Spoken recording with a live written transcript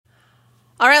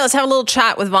All right, let's have a little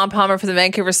chat with Vaughn Palmer from the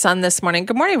Vancouver Sun this morning.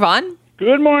 Good morning, Vaughn.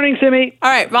 Good morning, Simi. All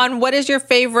right, Vaughn, what is your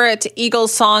favorite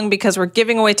Eagles song? Because we're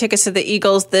giving away tickets to the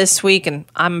Eagles this week, and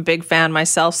I'm a big fan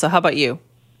myself, so how about you?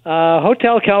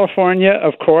 Hotel California,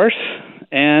 of course,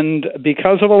 and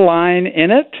because of a line in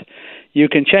it, you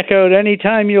can check out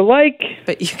anytime you like,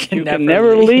 but you can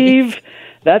never leave.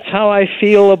 That's how I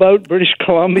feel about British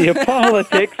Columbia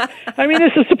politics. I mean,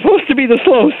 this is supposed to be the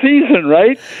slow season,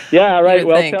 right? Yeah, right.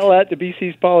 Well, tell that to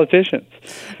BC's politicians.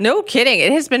 No kidding.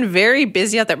 It has been very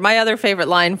busy out there. My other favorite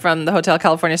line from the Hotel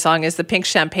California song is the pink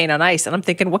champagne on ice. And I'm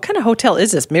thinking, what kind of hotel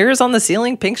is this? Mirrors on the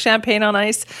ceiling, pink champagne on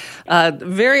ice.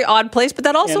 Very odd place, but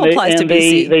that also applies to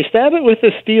BC. They stab it with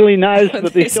the steely knives,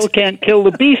 but they still can't kill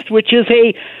the beast, which is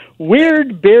a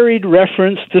weird buried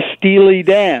reference to Steely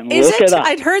Dan. Look it up.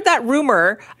 I'd heard that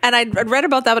rumor, and I'd read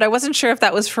about that, but I wasn't sure if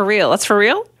that was for real. That's for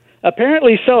real?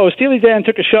 Apparently so. Steely Dan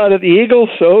took a shot at the Eagles,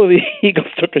 so the Eagles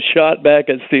took a shot back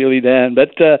at Steely Dan.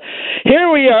 But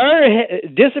here we are,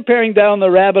 disappearing down the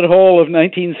rabbit hole of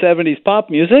 1970s pop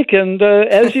music, and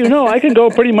as you know, I can go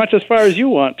pretty much as far as you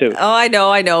want to. Oh, I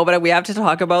know, but we have to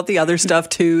talk about the other stuff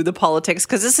too, the politics,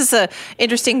 because this is an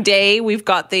interesting day. We've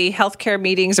got the healthcare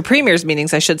meetings, the premier's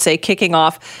meetings, I should say, kicking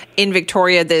off in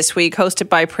Victoria this week, hosted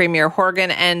by Premier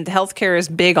Horgan, and healthcare is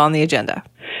big on the agenda.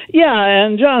 Yeah,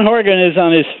 and John Horgan is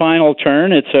on his final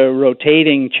turn. It's a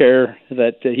rotating chair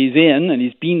that he's in, and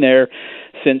he's been there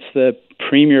since the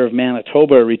Premier of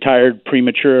Manitoba retired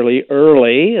prematurely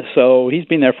early, so he's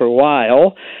been there for a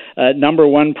while. Number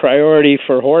one priority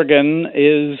for Horgan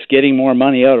is getting more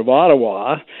money out of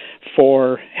Ottawa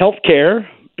for healthcare,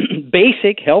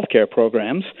 basic healthcare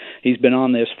programs. He's been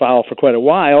on this file for quite a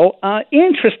while.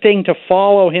 Interesting to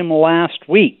follow him last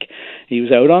week. He was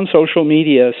out on social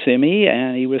media, Simi,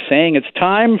 and he was saying it's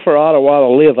time for Ottawa to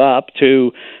live up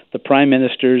to the Prime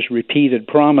Minister's repeated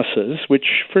promises, which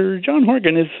for John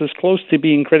Horgan is as close to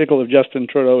being critical of Justin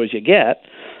Trudeau as you get.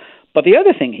 But the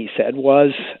other thing he said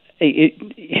was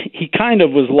he kind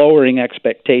of was lowering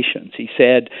expectations. He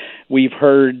said, we've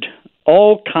heard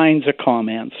all kinds of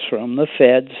comments from the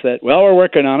feds that, well, we're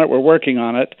working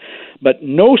on it, but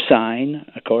no sign,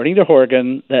 according to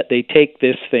Horgan, that they take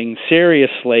this thing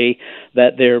seriously,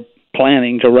 that they're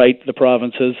planning to write the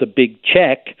provinces a big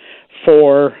check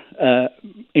for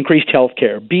increased health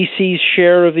care. BC's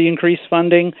share of the increased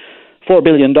funding, $4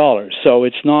 billion. So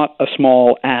it's not a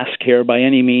small ask here by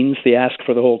any means. The ask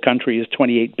for the whole country is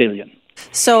 $28 billion.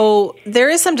 So there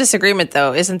is some disagreement,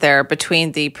 though, isn't there,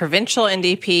 between the provincial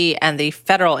NDP and the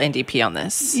federal NDP on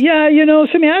this? Yeah,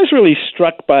 Simi, I was really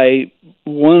struck by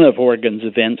one of Horgan's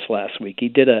events last week. He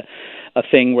did a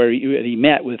thing where he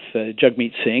met with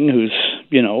Jagmeet Singh, who's,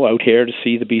 out here to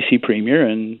see the BC Premier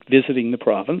and visiting the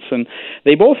province. And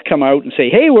they both come out and say,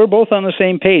 hey, we're both on the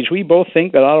same page. We both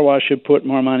think that Ottawa should put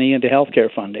more money into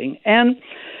healthcare funding. And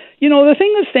the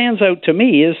thing that stands out to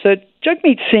me is that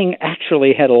Jagmeet Singh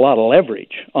actually had a lot of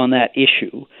leverage on that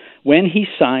issue when he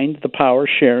signed the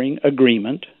power-sharing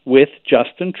agreement with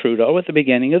Justin Trudeau at the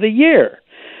beginning of the year.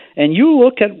 And you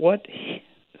look at what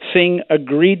Singh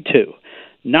agreed to.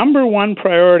 Number one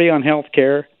priority on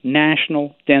healthcare,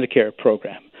 National Dentacare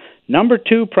Program. Number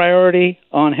two priority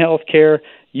on healthcare,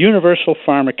 universal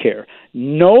pharmacare.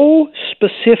 No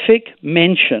specific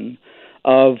mention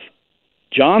of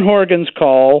John Horgan's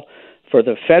call for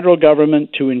the federal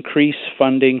government to increase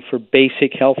funding for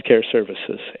basic healthcare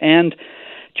services. And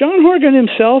John Horgan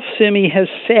himself, Simi, has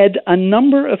said a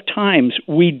number of times,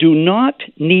 we do not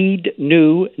need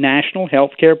new national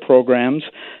healthcare programs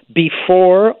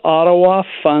before Ottawa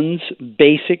funds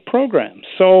basic programs.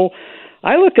 So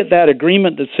I look at that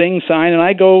agreement that Singh signed and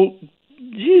I go,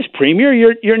 geez, Premier,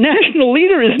 your national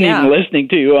leader isn't even listening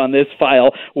to you on this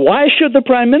file. Why should the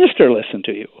Prime Minister listen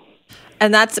to you?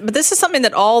 But this is something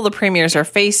that all the premiers are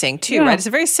facing too, right? It's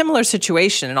a very similar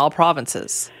situation in all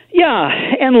provinces. Yeah,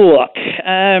 and look,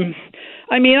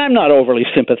 I'm not overly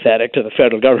sympathetic to the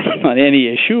federal government on any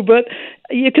issue, but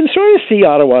you can sort of see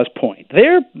Ottawa's point.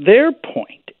 Their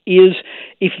point is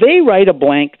if they write a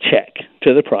blank check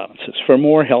to the provinces for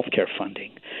more healthcare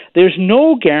funding, there's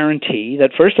no guarantee that,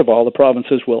 first of all, the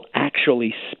provinces will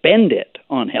actually spend it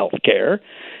on healthcare,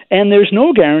 and there's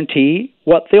no guarantee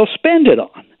what they'll spend it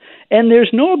on. And there's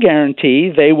no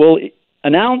guarantee they will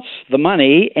announce the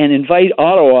money and invite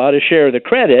Ottawa to share the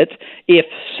credit if,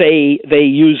 say, they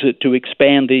use it to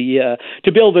expand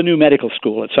to build a new medical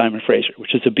school at Simon Fraser,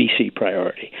 which is a BC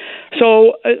priority.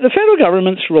 So the federal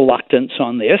government's reluctance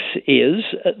on this is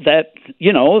that,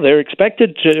 they're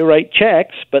expected to write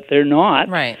checks, but they're not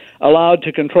allowed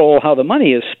to control how the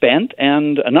money is spent.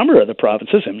 And a number of the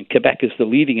provinces, Quebec is the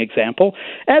leading example,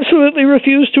 absolutely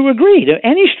refuse to agree to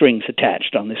any strings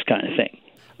attached on this kind of thing.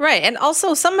 Right. And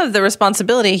also some of the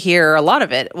responsibility here, a lot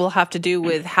of it will have to do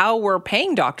with how we're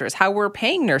paying doctors, how we're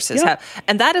paying nurses. Yeah.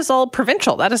 And that is all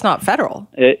provincial. That is not federal.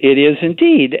 It is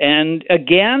indeed. And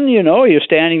again, you're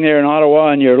standing there in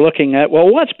Ottawa and you're looking at,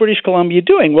 well, what's British Columbia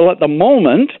doing? Well, at the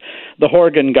moment,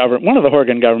 one of the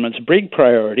Horgan government's big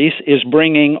priorities is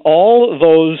bringing all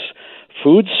those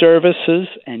food services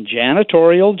and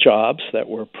janitorial jobs that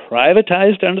were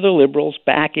privatized under the Liberals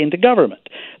back into government.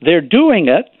 They're doing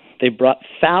it. They brought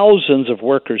thousands of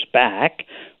workers back.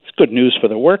 It's good news for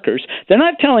the workers. They're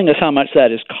not telling us how much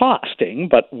that is costing,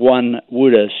 but one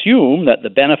would assume that the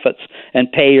benefits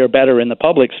and pay are better in the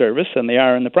public service than they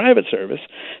are in the private service.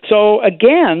 So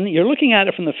again, you're looking at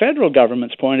it from the federal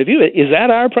government's point of view. Is that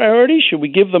our priority? Should we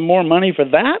give them more money for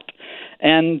that?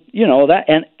 And that,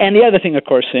 and the other thing, of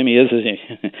course, Simi, is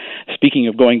speaking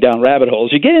of going down rabbit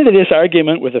holes, you get into this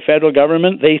argument with the federal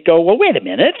government. They go, well, wait a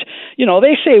minute.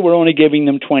 They say we're only giving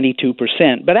them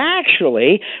 22%, but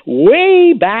actually,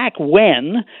 way back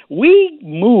when we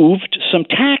moved some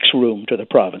tax room to the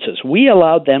provinces, we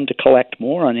allowed them to collect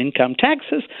more on income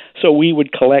taxes, so we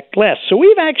would collect less. So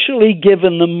we've actually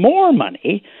given them more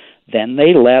money than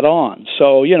they let on.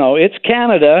 So it's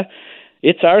Canada.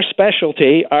 It's our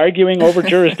specialty, arguing over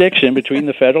jurisdiction between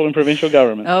the federal and provincial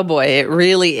government. Oh, boy, it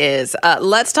really is.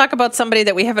 Let's talk about somebody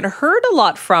that we haven't heard a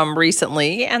lot from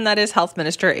recently, and that is Health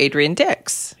Minister Adrian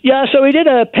Dix. Yeah, so we did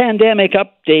a pandemic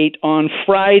update on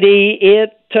Friday.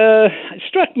 It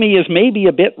struck me as maybe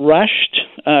a bit rushed,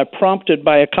 prompted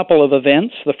by a couple of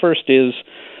events. The first is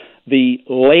the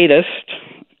latest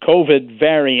COVID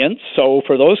variant. So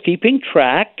for those keeping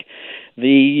track,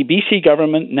 the BC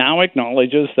government now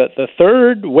acknowledges that the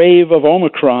third wave of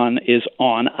Omicron is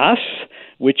on us,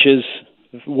 which is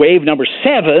wave number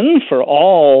 7 for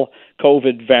all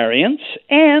COVID variants,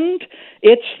 and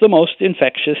it's the most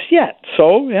infectious yet.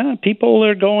 So, yeah, people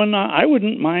are going, I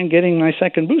wouldn't mind getting my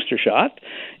second booster shot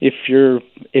if you're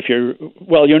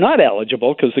not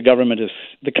eligible because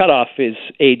the cutoff is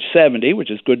age 70, which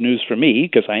is good news for me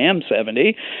because I am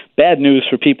 70. Bad news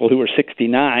for people who are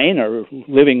 69 or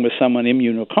living with someone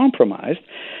immunocompromised.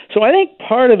 So I think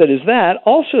part of it is that.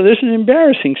 Also, there's an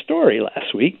embarrassing story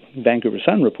last week. Vancouver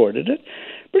Sun reported it.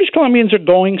 British Columbians are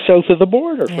going south of the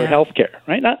border for health care,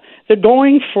 right? Now, they're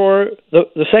going for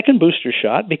the second booster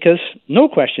shot because, no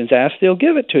questions asked, they'll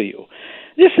give it to you.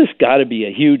 This has got to be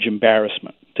a huge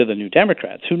embarrassment to the New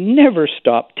Democrats, who never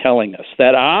stop telling us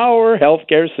that our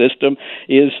healthcare system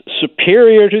is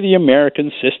superior to the American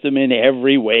system in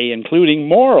every way, including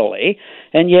morally.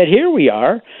 And yet here we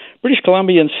are, British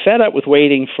Columbians fed up with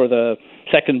waiting for the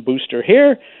second booster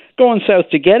here, going south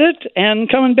to get it,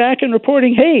 and coming back and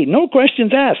reporting, hey, no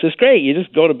questions asked. It's great. You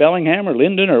just go to Bellingham or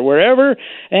Linden or wherever,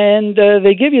 and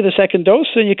they give you the second dose,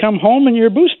 and you come home and you're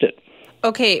boosted.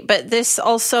 Okay, but this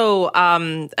also,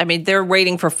 they're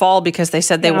waiting for fall because they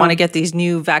said they want to get these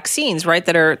new vaccines, right,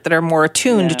 that are more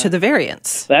attuned to the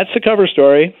variants. That's the cover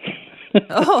story.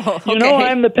 Oh, okay.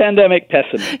 I'm the pandemic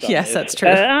pessimist. Yes, that's true.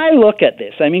 I look at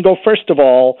this. First of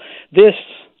all, this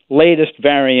latest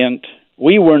variant,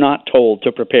 we were not told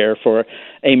to prepare for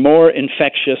a more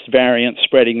infectious variant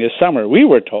spreading this summer. We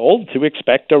were told to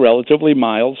expect a relatively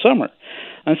mild summer.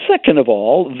 And second of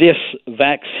all, this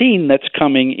vaccine that's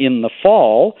coming in the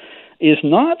fall is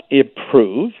not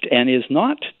approved and is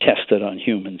not tested on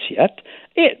humans yet.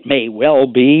 It may well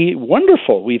be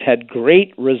wonderful. We've had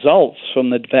great results from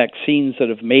the vaccines that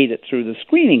have made it through the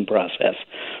screening process.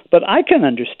 But I can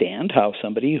understand how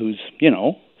somebody who's,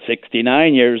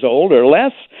 69 years old or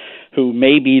less, who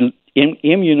may be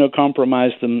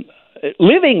immunocompromised,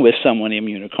 living with someone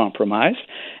immunocompromised.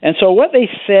 And so what they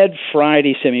said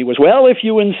Friday, Simi, was, well, if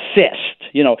you insist,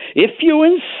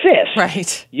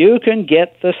 right, you can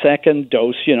get the second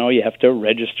dose. You have to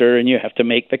register and you have to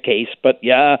make the case. But,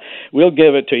 yeah, we'll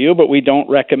give it to you, but we don't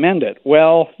recommend it.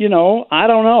 Well, I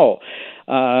don't know.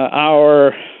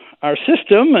 Our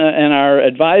system and our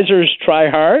advisors try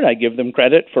hard. I give them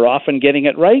credit for often getting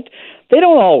it right. They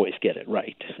don't always get it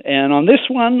right. And on this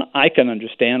one, I can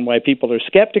understand why people are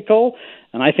skeptical,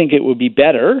 and I think it would be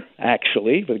better,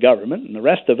 actually, for the government and the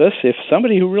rest of us, if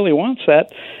somebody who really wants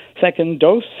that second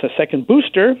dose, a second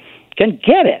booster, can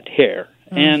get it here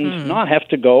and not have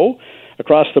to go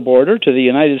across the border to the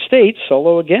United States,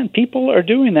 although, again, people are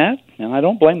doing that, and I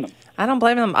don't blame them. I don't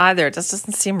blame them either. It just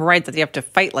doesn't seem right that you have to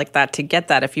fight like that to get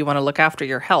that if you want to look after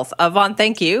your health. Yvonne,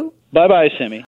 thank you. Bye-bye, Simi.